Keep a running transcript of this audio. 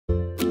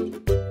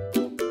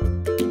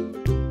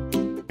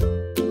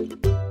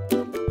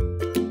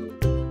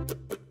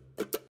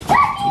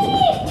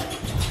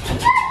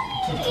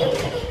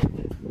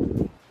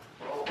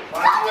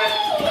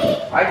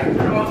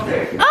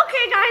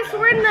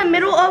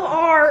still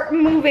are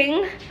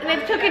moving.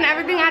 They've taken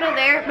everything out of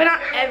there, but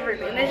not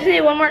everything. They just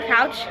need one more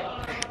couch.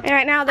 And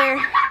right now they're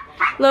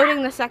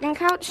loading the second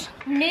couch.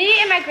 Me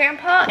and my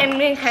grandpa and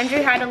me and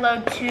Kendry had to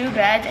load 2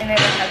 beds, and they were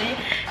heavy.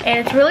 And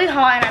it's really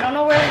hot, and I don't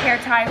know where the hair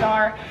ties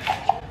are.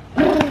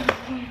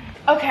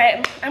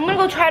 Okay, I'm gonna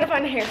go try to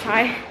find a hair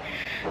tie.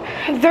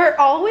 They're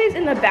always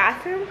in the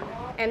bathroom.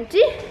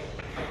 Empty,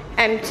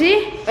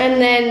 empty,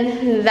 and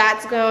then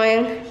that's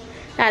going,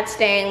 that's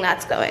staying,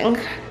 that's going.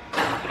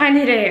 I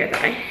need a hair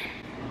tie.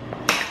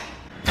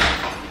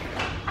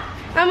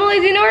 Emily,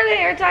 do you know where the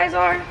hair ties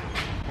are?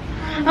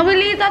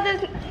 Abuelita,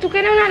 ¿tú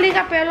quieres una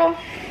liga pelo?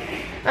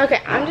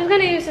 Okay, I'm just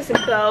gonna use this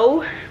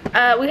bow.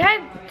 We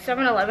had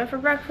 7-Eleven for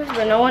breakfast,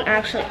 but no one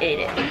actually ate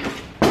it.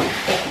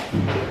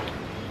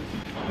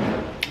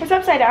 It's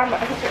upside down, but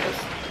who cares?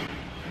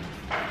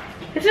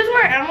 This is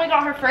where Emily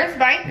got her first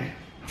bike.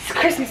 It's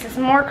Christmases,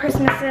 more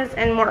Christmases,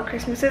 and more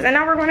Christmases. And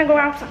now we're gonna go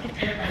outside.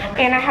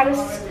 And I have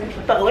this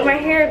bow in my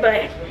hair,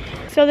 but...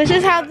 So this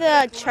is how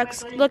the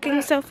truck's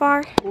looking so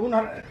far.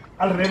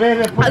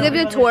 I'll give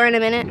you a tour in a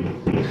minute.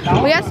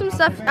 We have some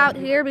stuff out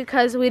here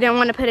because we didn't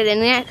want to put it in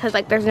yet because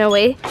like there's no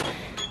way.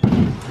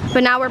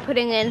 But now we're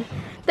putting in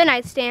the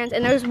nightstands,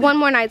 and there's one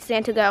more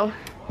nightstand to go.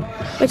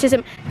 Which is...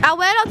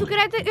 Abuelo, ¿tú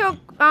quieres que yo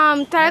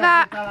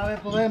traiga...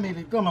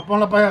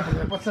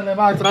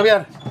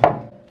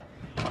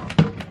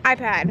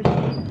 iPad.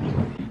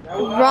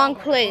 Wrong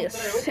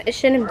place. It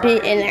shouldn't be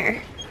in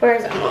there.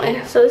 Where's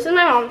Emily? So this is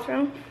my mom's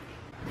room.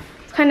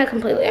 It's kind of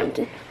completely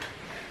empty.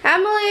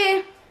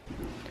 Emily!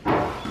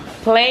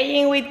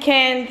 Playing with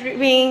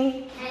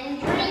Kendry.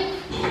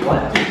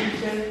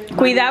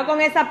 Cuidado con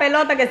esa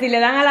pelota que si le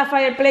dan a la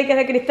fireplace que es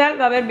de cristal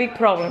va a haber big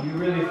problem.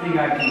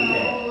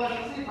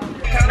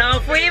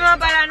 Nos fuimos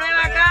para la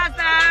nueva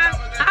casa.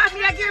 Ah,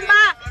 mira quién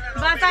va.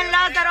 Va San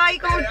Lázaro ahí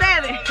con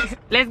ustedes.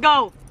 Let's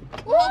go.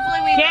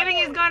 Kevin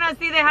is gonna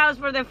see the house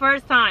for the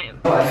first time.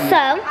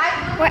 So,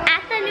 we're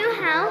at the new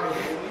house.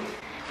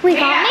 We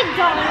got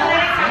McDonald's.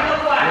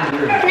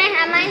 Can I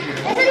have mine?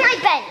 This is my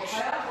bench.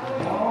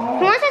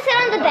 Who wants to sit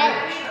on the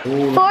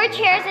bench? 4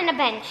 chairs and a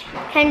bench.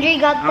 Kendry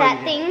got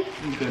that thing.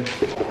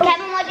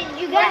 Kevin, what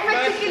did you get?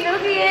 My chicken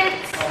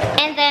nuggets.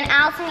 And then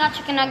Allison got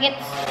chicken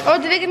nuggets. Oh,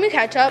 did they give me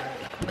ketchup?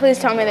 Please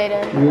tell me they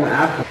did.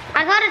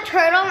 I got a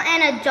turtle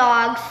and a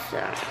dog. So.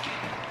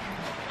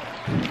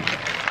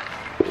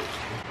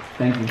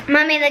 Thank you.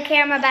 Mommy, the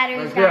camera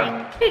battery's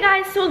dying. Hey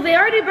guys, so they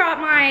already brought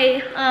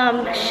my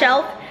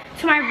shelf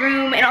to my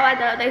room and all that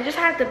stuff. They just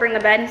have to bring the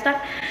bed and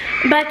stuff.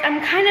 But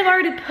I'm kind of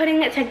already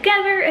putting it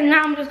together, and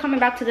now I'm just coming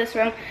back to this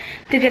room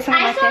to get some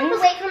of my I still have things.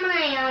 to wait for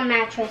my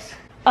mattress.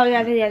 Oh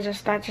yeah,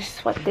 that's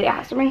just what they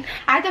asked to bring.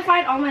 I have to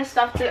find all my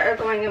stuff that are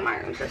going in my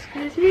room. So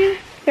excuse me.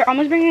 They're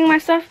almost bringing my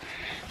stuff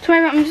to my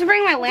room. I'm just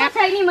bringing my lamp.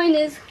 How tiny mine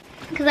is,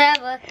 because I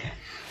have a...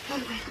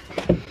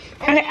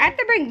 Okay, I have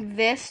to bring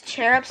this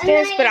chair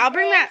upstairs, but I'll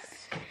bring that.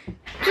 I'm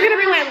just gonna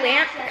bring my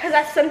lamp because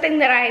that's something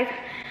that I've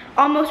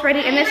almost ready.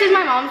 And this is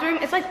my mom's room.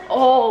 It's like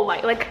all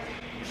white. Like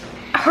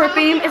her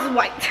theme is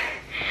white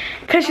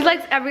because she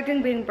likes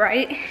everything being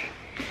bright.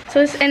 So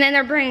this, and then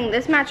they're bringing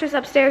this mattress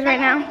upstairs right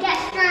now.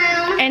 Guest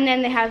room. And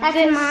then they have That's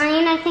this.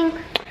 mine, I think.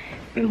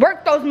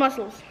 Work those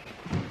muscles.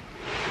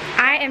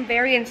 I am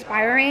very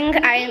inspiring.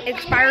 I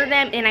inspire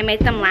them and I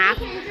make them laugh.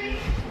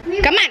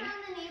 Come on.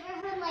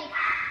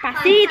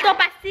 Pasito,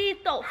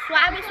 pasito,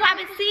 suave,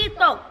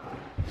 suavecito.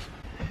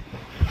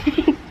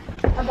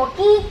 A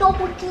poquito,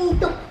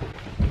 poquito.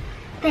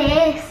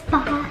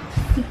 Despacito.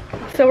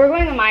 So we're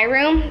going to my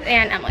room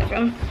and Emily's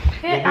room.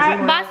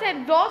 Va a ser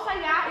 2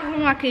 allá y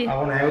 1 aquí.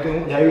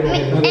 Mío.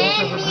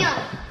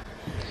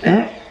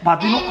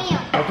 Mío.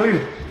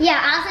 Yeah,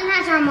 Allison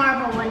has our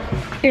marble one.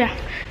 Yeah.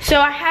 So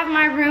I have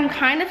my room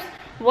kind of.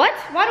 What?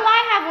 Why do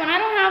I have one? I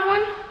don't have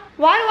one.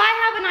 Why do I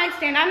have a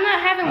nightstand? I'm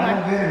not having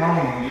one.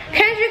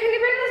 Kendry, can you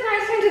bring this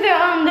nightstand to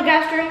the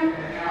guest room?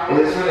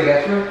 Is this for the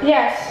guest room?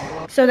 Yes.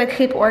 So they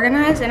keep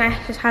organized, and I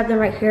just have them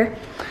right here.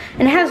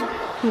 And it has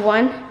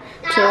 1,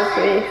 2,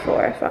 3,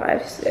 4,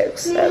 5,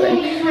 6, 7,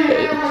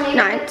 8,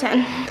 9,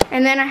 10.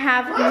 And then I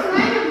have.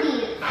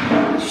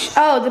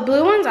 Oh, the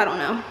blue ones? I don't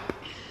know.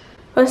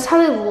 But this is how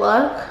they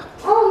look.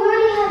 Oh, we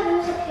already have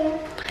those up here.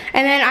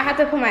 And then I have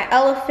to put my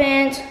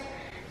elephant,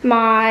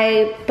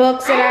 my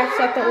books that I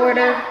have to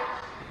order.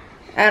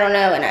 I don't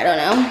know, and I don't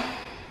know.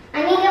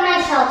 I need to get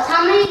my shelves.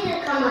 How many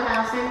did come with,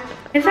 Allison?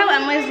 This is how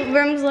Emily's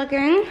room's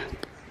looking.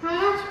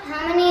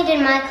 How many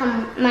did mine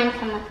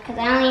come with? Because I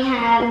only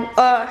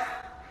have...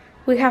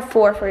 We have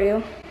 4 for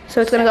you.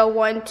 So it's gonna go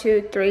 1,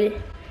 2, 3.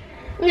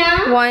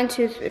 No. 1,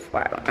 2, 3, 4,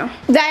 I don't know.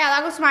 Yeah,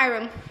 that goes to my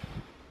room.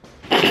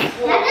 That's not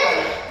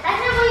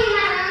going in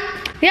my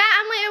room. Yeah,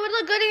 Emily, it would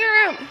look good in your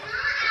room. It's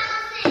not,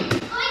 Allison.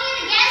 It's going in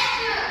the guest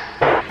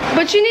room.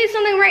 But you need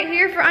something right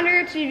here for under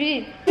your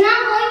TV. It's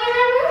not going in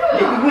my room.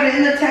 You can put it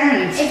in the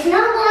tent. It's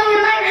not going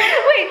in my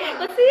room. Wait,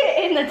 let's see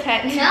it in the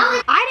tent.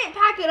 No. I didn't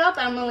pack it up,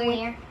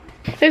 Emily.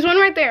 There's one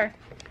right there.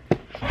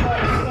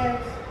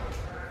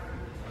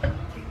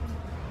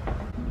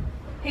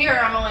 Here,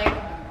 Emily.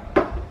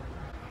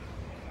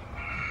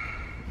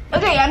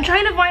 Okay, I'm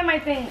trying to find my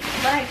thing,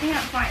 but I can't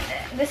find it.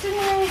 This is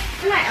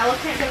my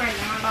elephant that my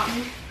mom got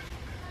me.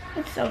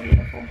 It's so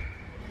beautiful.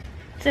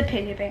 It's a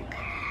piggy bank.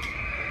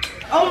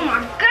 Oh my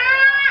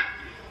god!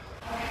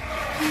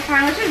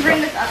 Fine, let's just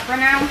bring this up for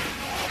now.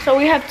 So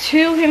we have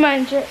two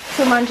huge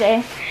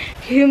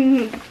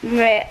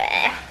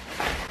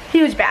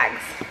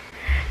bags.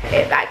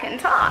 If I can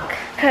talk.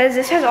 Because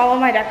this has all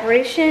of my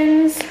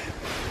decorations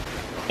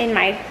and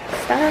my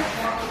stuff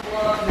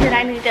that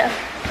I need to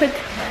put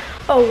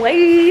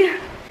away.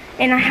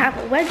 And I have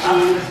a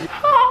wedgie.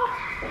 Oh,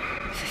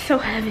 this is so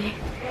heavy.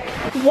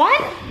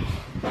 What?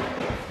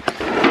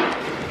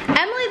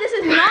 Emily, this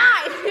is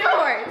not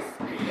yours.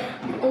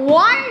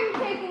 Why are you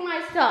taking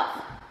my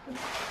stuff?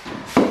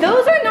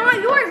 Those are not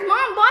yours.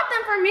 Mom bought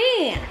them for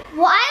me.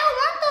 Well, I don't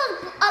want those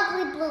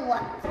ugly blue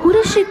ones. Who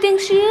does she think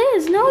she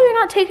is? No, you're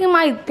not taking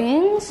my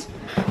things.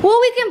 Well,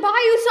 we can buy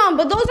you some,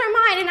 but those are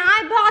mine and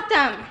I bought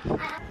them.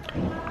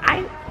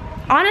 I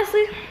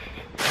honestly.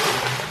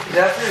 Is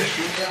that for your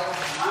shoes?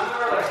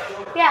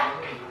 Yeah.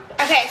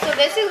 Okay, so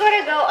this is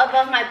gonna go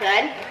above my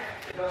bed.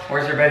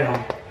 Where's your bed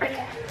home? Right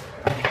there.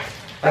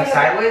 Like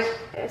sideways?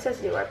 It says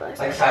do our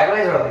blessing. Like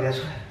sideways or like this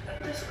way?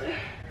 This way.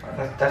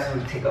 That's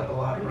gonna take up a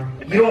lot of room.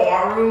 You don't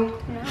want room?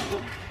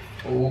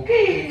 No.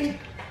 Okay.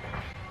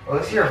 Oh,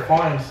 this is your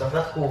phone and stuff.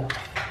 That's cool.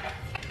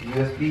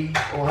 USB.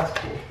 Oh, that's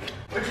cool.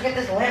 Where'd you get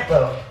this lamp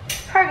though?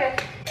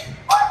 Target.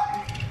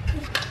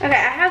 Okay, I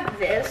have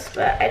this,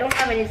 but I don't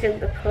have anything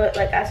to put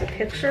like as a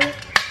picture.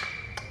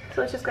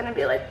 So it's just gonna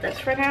be like this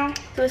for now.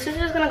 So this is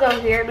just gonna go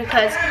here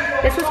because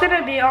this was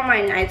gonna be on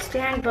my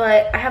nightstand,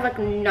 but I have like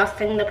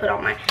nothing to put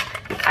on my,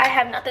 I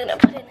have nothing to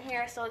put in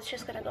here, so it's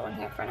just gonna go in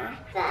here for now.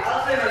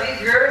 Allison, are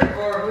these yours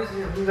or who's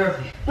are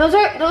these? Those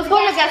go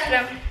in the guest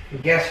room. The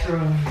guest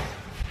room.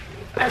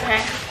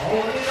 Okay.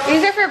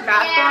 These are for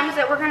bathrooms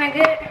that we're gonna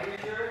get.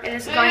 And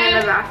this is going in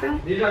the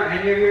bathroom. These aren't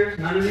any of yours?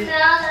 None of these? No,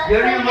 You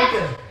haven't even looked at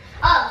them.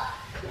 Oh,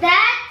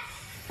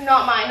 that's.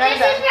 Not mine. None of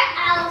This is them. for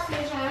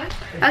Allison's room.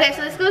 Okay,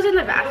 so this goes in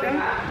the bathroom.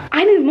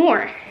 I need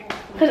more.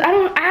 Because I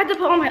had to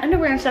put all my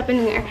underwear and stuff in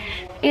here.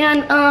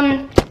 And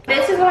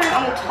this is going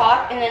on the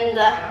top and then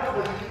the,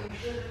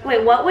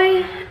 wait, what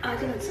way? Oh, I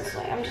think it's this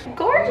way. I'm just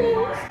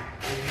gorgeous.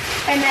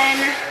 And then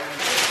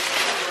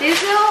these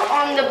go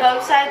on the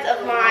both sides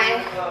of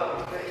my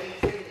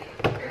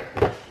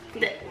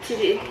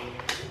TV.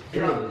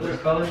 This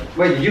color?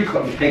 Wait, did you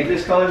pick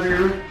this color for your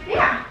room?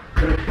 Yeah.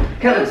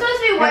 Kevin. It's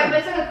supposed to be white, but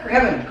it's like a cream.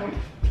 Kevin, come.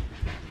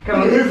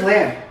 Kevin, look at this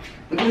lamp.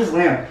 Look at this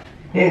lamp.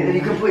 And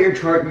you can put your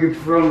chart, your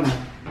phone.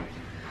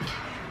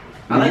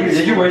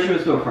 Did you wish it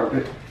was still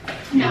carpet?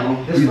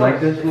 No. You like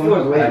this one? I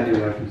do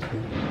like this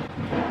one.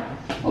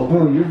 Oh,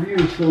 bro, your view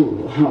is so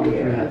low. I wish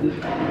I had this.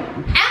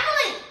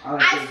 Emily!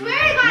 I swear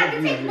to God, if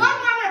you take one more,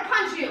 I'm gonna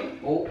punch you.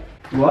 Oh.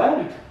 What?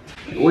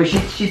 Wait,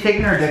 she's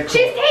taking her dick. She's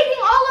taking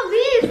all of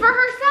these for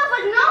herself.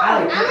 Like, no.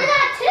 Alex, None of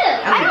that too.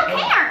 I don't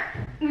care.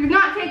 You're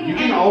not taking You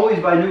any. can always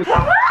buy new.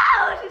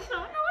 Wow, she's so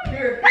annoying.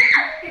 Yes.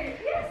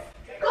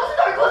 Close the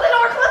door, close the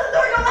door, close the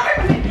door. Don't let her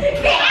come in.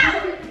 Get out.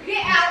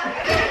 Get out.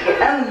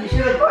 Ellen, you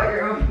should have bought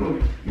your own food.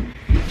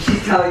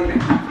 She's telling me.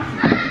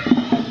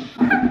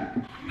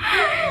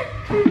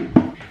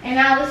 And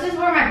now this is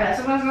where my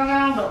best one's going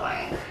on, but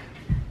like.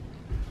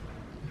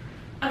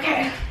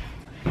 Okay.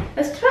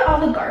 Let's put all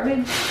the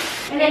garbage.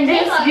 And then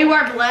this You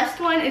Are Blessed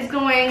one is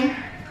going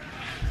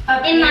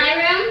up In here. my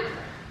room.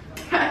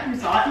 You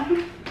saw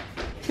it.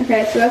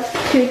 Okay, so that's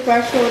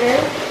toothbrush holder.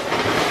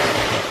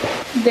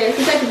 This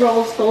is like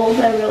rose gold.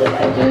 I really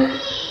like it.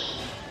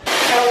 I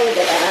don't need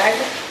the bag.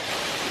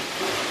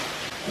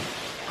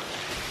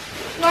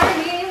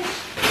 Garbage.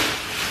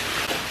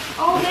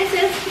 Oh, this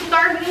is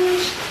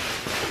garbage.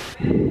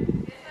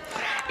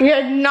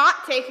 You're not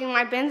taking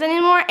my bins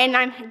anymore, and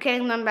I'm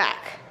getting them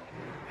back.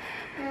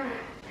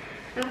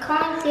 I'm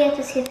calling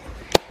to see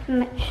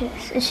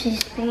if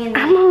she's bringing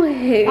them.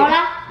 Emily.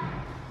 Hola.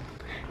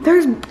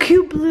 There's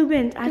cute blue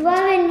bins. Do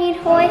I need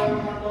Hoy?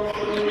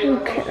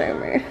 Okay,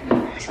 man.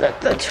 So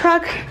the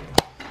truck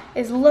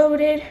is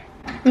loaded.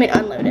 I mean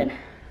unloaded.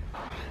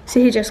 So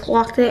he just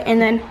locked it,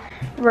 and then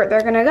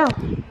they're gonna go.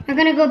 They're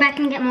gonna go back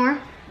and get more.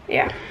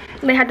 Yeah.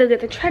 They had to get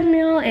the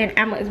treadmill and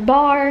Emily's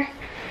bar.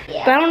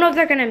 Yeah. But I don't know if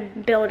they're gonna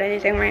build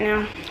anything right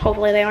now.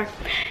 Hopefully they are.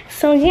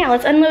 So yeah,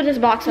 let's unload this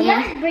box.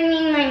 Yeah,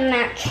 bringing my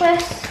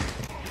mattress.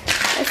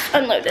 Let's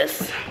unload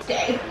this.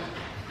 Okay.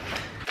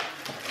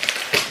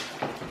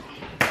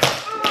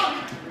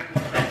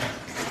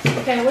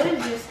 Okay, what did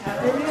this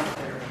happen?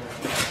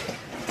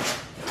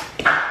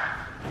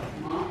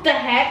 The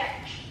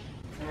heck?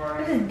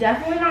 This is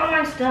definitely not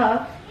my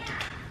stuff.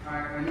 I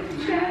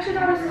actually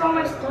thought this is all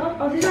my stuff.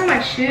 Oh, these are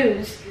my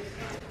shoes.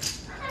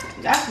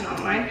 That's not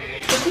mine.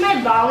 It's my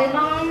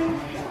volleyball.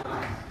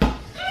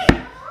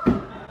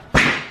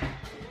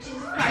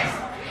 Jesus Christ.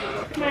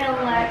 My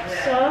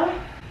Alexa.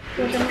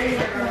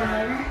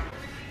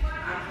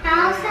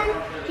 Allison,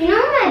 do you know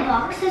where my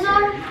boxes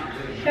are?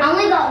 I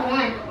only got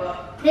one.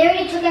 They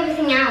already took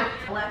everything out.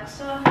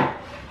 Alexa,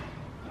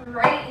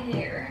 right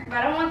here. But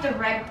I don't want the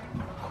red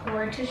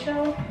cord to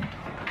show.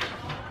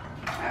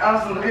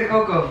 Allison, look at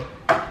Coco.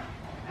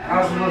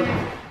 Allison, look.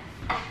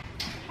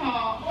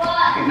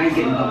 Okay, now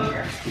getting over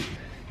here.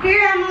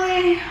 Here,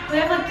 Emily, we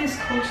have like these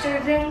coaster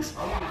things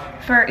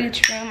for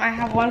each room. I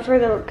have one for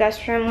the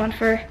guest room, one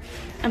for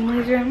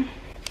Emily's room.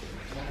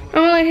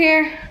 Emily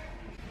here.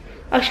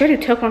 Oh, she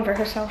already took one for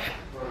herself.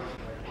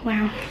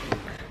 Wow,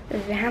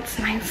 that's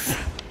nice.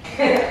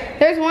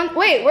 There's one,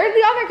 wait, where'd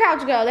the other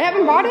couch go? They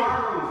haven't brought it?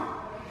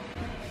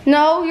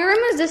 No, your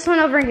room is this one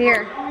over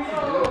here.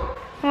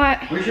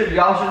 What? Y'all should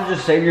have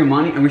just saved your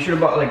money and we should have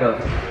bought like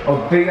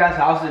a big ass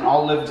house and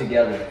all live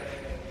together.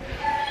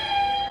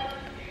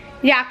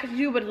 Yeah, because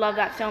you would love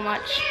that so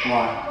much.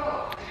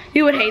 Why?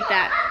 You would hate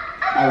that.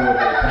 I would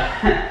hate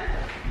that.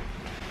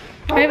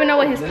 I don't even know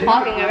what he's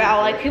talking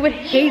about. Like, he would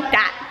hate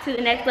that to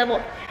the next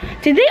level.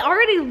 Did they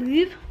already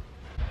leave?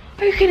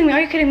 Are you kidding me?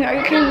 Are you kidding me? Are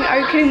you kidding me? Are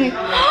you kidding me?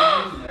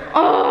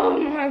 Oh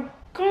my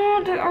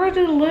god, they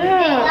already left.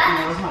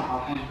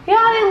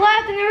 Yeah, they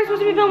left and they were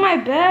supposed to be building my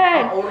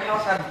bed.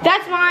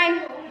 That's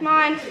mine.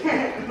 Mine.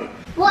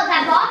 What,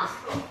 that box?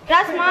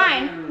 That's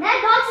mine.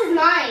 That box is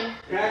mine.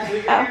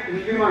 Can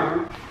you do my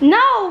room?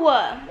 No.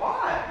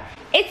 Why?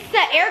 It's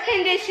the air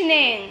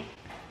conditioning.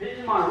 This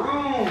is my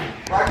room.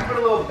 I can put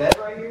a little bed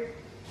right here.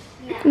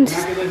 And I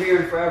can live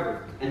here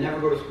forever and never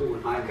go to school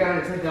and hide. God,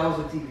 it's like that was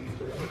a TV.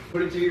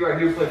 Put a TV right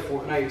here and play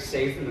Fortnite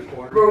safe in the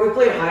corner. Bro, we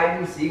played hide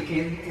and seek.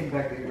 Candy came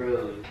back there,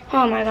 bro.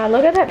 Oh my god,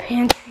 look at that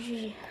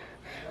pantry.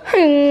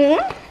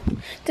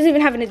 Doesn't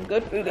even have any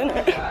good food in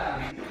it.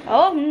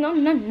 Oh, no,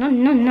 no, no,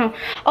 no, no.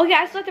 Oh yeah,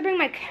 I still have to bring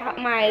my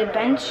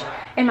bench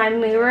and my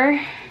mirror.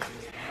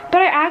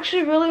 But I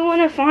actually really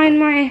want to find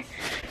my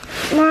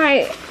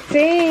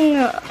thing.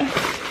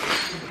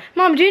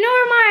 Mom, do you know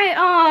where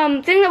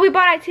my thing that we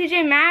bought at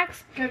TJ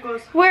Maxx?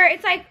 Where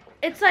it's like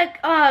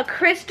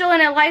crystal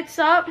and it lights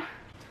up?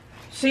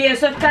 Sí,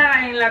 eso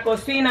está en la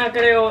cocina,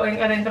 creo,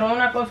 adentro de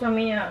una cosa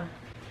mía.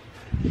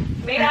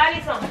 Mira,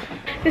 Alison.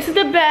 This is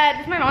the bed.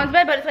 This is my mom's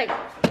bed, but it's like,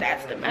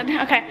 that's the bed.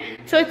 Okay,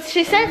 so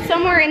she said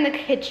somewhere in the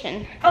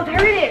kitchen. Oh,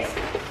 there it is.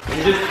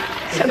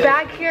 So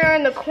back here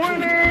in the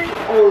corner.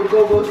 Oh,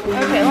 go.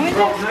 Okay, let me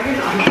just.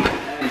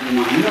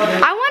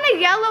 I want a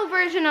yellow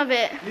version of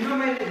it. You know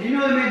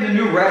they made the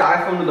new red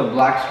iPhone with a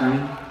black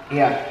screen?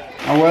 Yeah.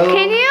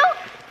 Can you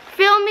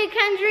film me,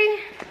 Kendry?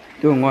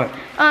 Doing what?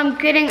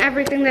 Getting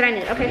everything that I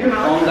need. Okay, come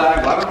on. Phone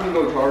died. Why don't you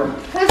go charge?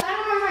 Because I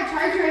don't have my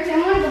charger. It's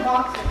in one of the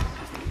boxes.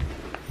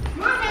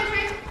 Come on,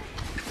 Kendry.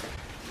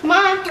 Come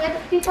on, we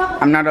have to keep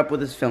up. I'm not up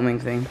with this filming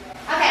thing.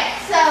 Okay,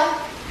 so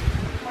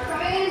we're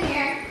coming in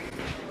here.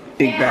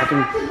 Big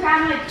bathroom. I have to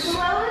grab my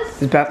pillows.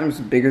 This bathroom's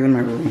bigger than my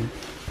room.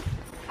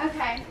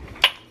 Okay.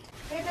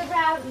 We have to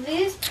grab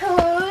these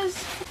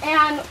pillows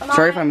and my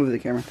Sorry if I move the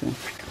camera too.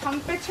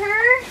 comforter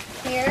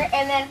here,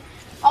 and then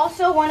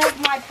also one of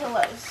my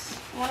pillows.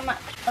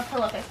 A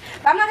pillowcase.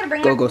 But I'm not gonna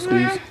bring Go that.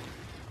 squeeze.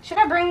 Should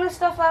I bring this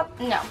stuff up?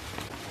 No.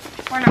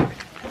 We're not.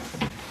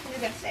 We're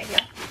gonna stay here.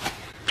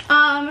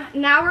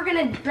 Now we're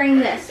gonna bring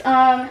this.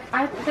 I'm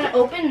gonna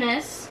open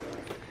this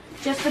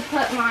just to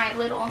put my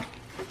little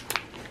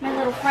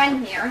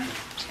friend here.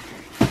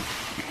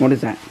 What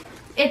is that?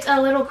 It's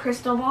a little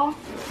crystal ball.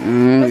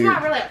 It's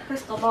not really a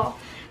crystal ball,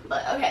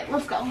 but okay,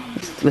 let's go.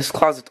 This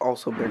closet's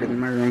also bigger than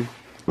my room.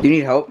 Do you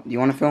need help? Do you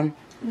want to film?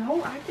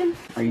 No, I can.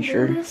 Are you do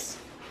sure? this.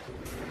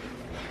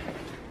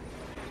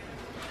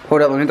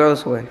 Hold up, let me throw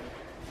this away.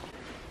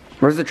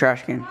 Where's the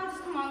trash can?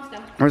 Come on, let's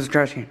go. Where's the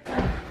trash can?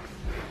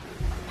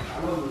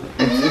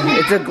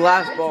 It's a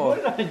glass ball.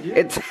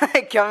 It's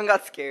Kevin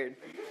got scared.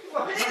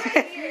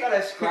 Got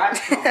a scratch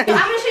from. I'm gonna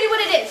show you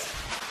what it is.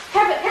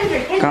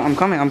 Kendrick. I'm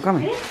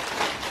coming.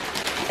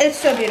 It's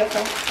so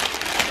beautiful.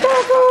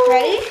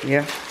 Ready?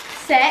 Yeah.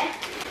 Set.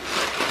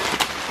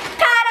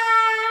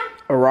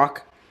 Ta-da! A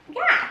rock?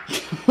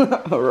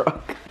 Yeah. A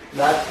rock.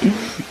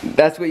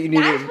 That's what you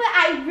needed. That's what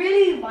I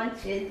really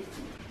wanted.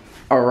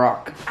 A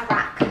rock. A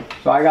rock.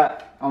 So I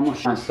got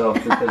almost myself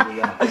because of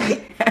that.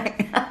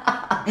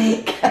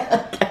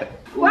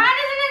 Why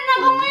doesn't it not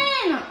go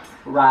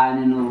in?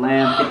 Riding in the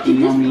lamb,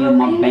 picking on me in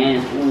my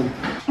band. Ooh.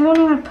 I don't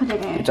know how to put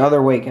it in. It's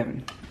other way,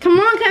 Kevin. Come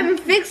on, Kevin,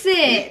 fix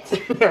it.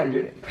 It's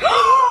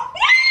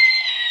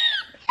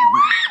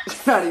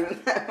not even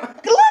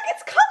that. Look,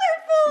 it's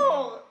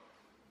colorful.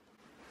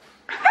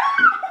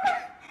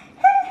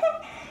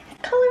 It's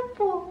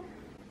colorful.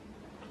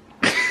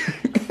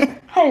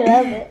 I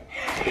love it.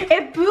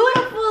 It's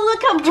beautiful.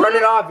 Look how beautiful. Turn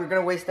it off. You're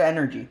gonna waste the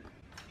energy.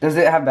 Does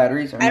it have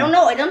batteries? Or I don't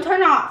know. It don't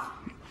turn off.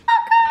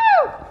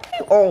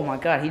 Oh my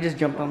god, he just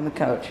jumped on the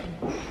couch.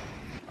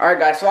 Alright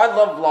guys, so I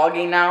love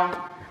vlogging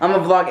now. I'm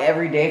gonna vlog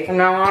every day from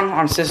now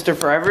on Sister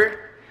Forever.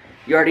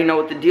 You already know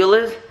what the deal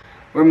is.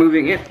 We're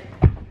moving it.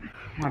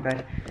 My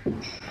bad.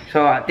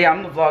 So yeah,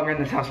 I'm the vlogger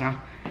in this house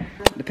now.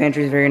 The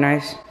pantry is very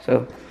nice,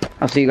 so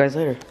I'll see you guys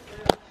later.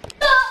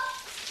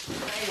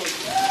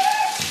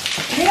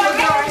 Look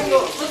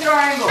at our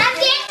angle.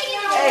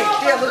 Hey,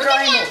 yeah, look at our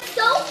angle.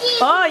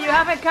 Oh, you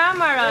have a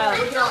camera.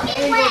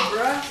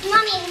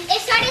 Mommy, it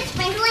started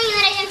sprinkling and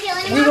then I didn't feel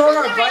anything. We rode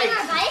our riding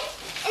our bike,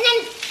 and then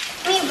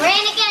we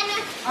ran again.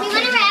 We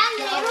went around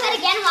and I had to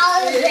again while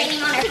it was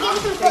raining on her phone.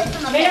 Give some clothes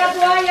from the Mira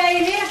toalla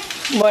ahí, mira.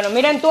 Bueno,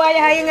 miren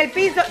toallas ahí en el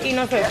piso y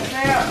no sé.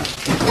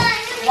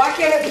 Why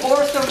can't it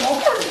pour some more?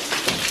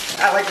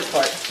 I like this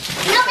part.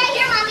 No, right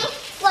here, mommy.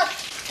 Look.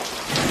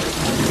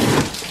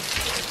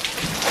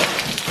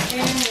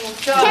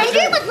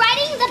 Kendrick was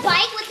riding the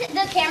bike with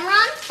the camera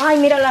on. Ay,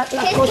 mira la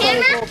His cosa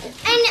de camera. Coco.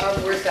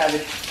 And We're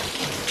savage.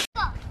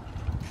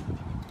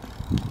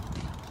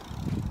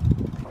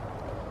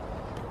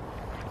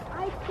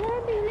 I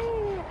can't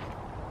believe it.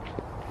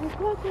 The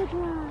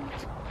crocodile.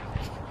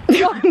 Te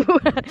voy a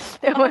empujar,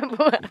 te voy a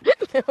empujar,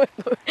 te voy a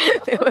empujar,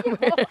 te voy a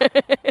empujar.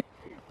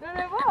 No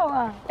le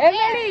boba.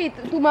 Emily,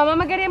 tu mamá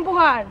me quería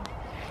empujar.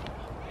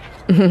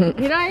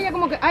 Mira a ella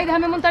como que, ay,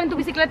 déjame montar en tu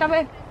bicicleta, a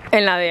ver.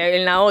 En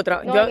la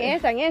otra. No, en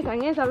esa, a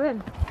ver.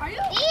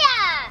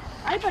 Yeah.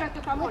 Ay, pero esto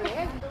está muy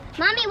lejos.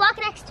 Mommy, walk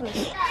next to me.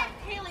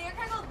 Haley, you're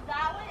gonna go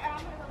that way, and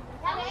I'm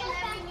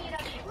gonna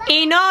go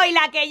Y no, y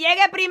la que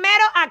llegue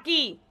primero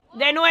aquí,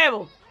 de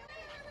nuevo.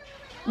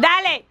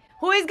 Dale,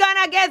 who is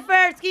gonna get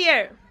first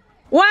here?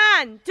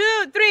 1,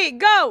 2, 3,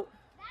 go.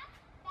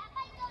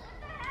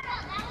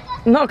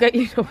 No,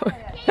 Kaylee no fue.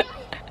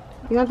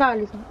 ¿Dónde estaba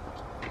Lisa?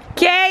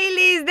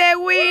 Kaylee is the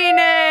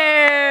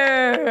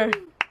winner.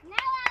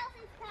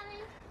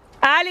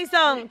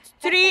 Allison,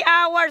 3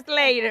 hours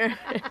later.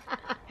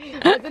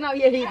 Es una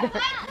viejita.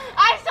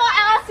 I saw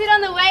Alice sit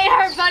on the way and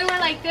her bun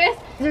went like this.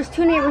 There's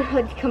two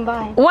neighborhoods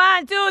combined.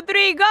 1, 2,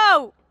 3,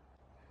 go.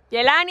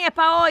 Yelani es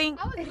pa' hoy.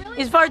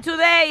 It's for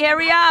today.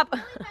 Hurry up.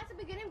 That's the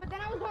beginning, but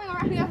then I was going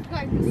around and I was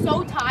like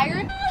so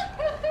tired.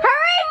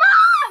 Hurry,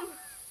 Mom!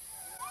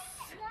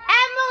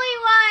 Emily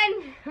won.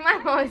 My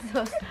mom is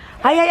so sad.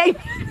 Ay, ay, ay.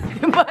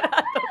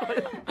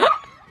 Barato.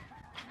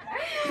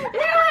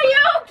 Are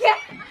you okay?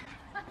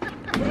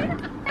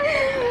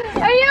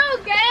 Are you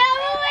okay,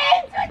 Emily?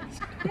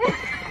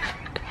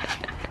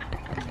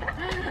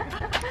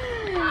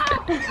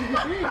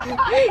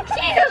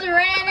 She just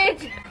ran it.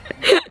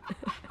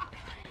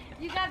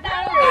 You got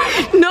that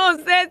okay? No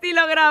sé si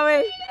lo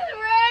grabé. She just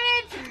ran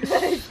it.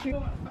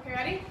 Okay,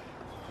 ready?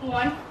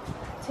 1,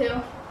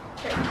 2,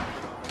 3.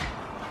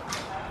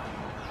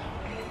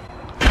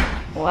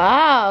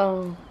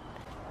 Wow.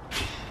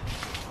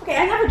 Okay,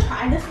 I never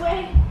tried this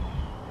way.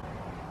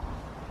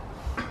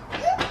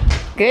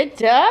 Good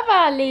job,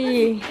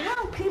 Ali.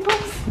 Go, people.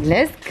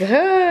 Let's go.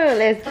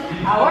 Let's.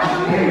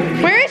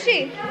 Where is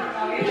she?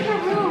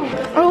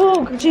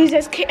 Oh,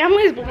 Jesus. Okay,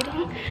 Emily's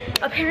bleeding,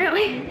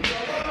 apparently.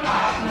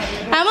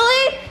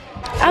 Emily?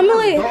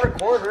 Emily. Don't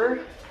record her.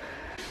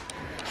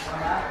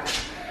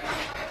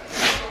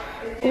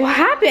 What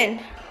happened?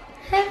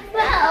 I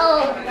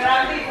fell.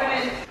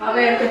 A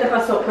ver, ¿qué te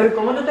pasó? ¿Pero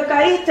cómo tú te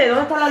caíste?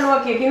 ¿Dónde está la luz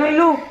aquí? Aquí no hay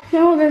luz.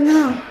 No, there's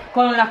no.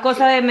 Con las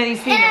cosas de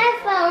medicina. And I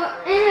fell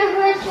in the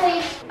first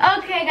place.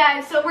 Okay,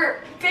 guys, so we're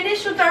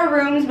finished with our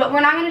rooms, but we're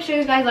not going to show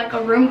you guys like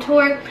a room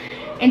tour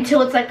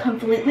until it's like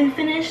completely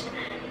finished.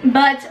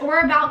 But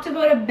we're about to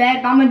go to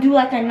bed, but I'm going to do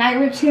like a night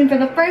routine for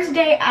the first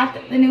day at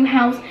the new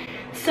house.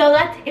 So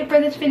that's it for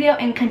this video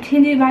and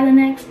continue by the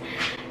next.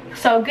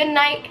 So good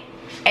night,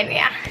 and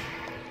yeah.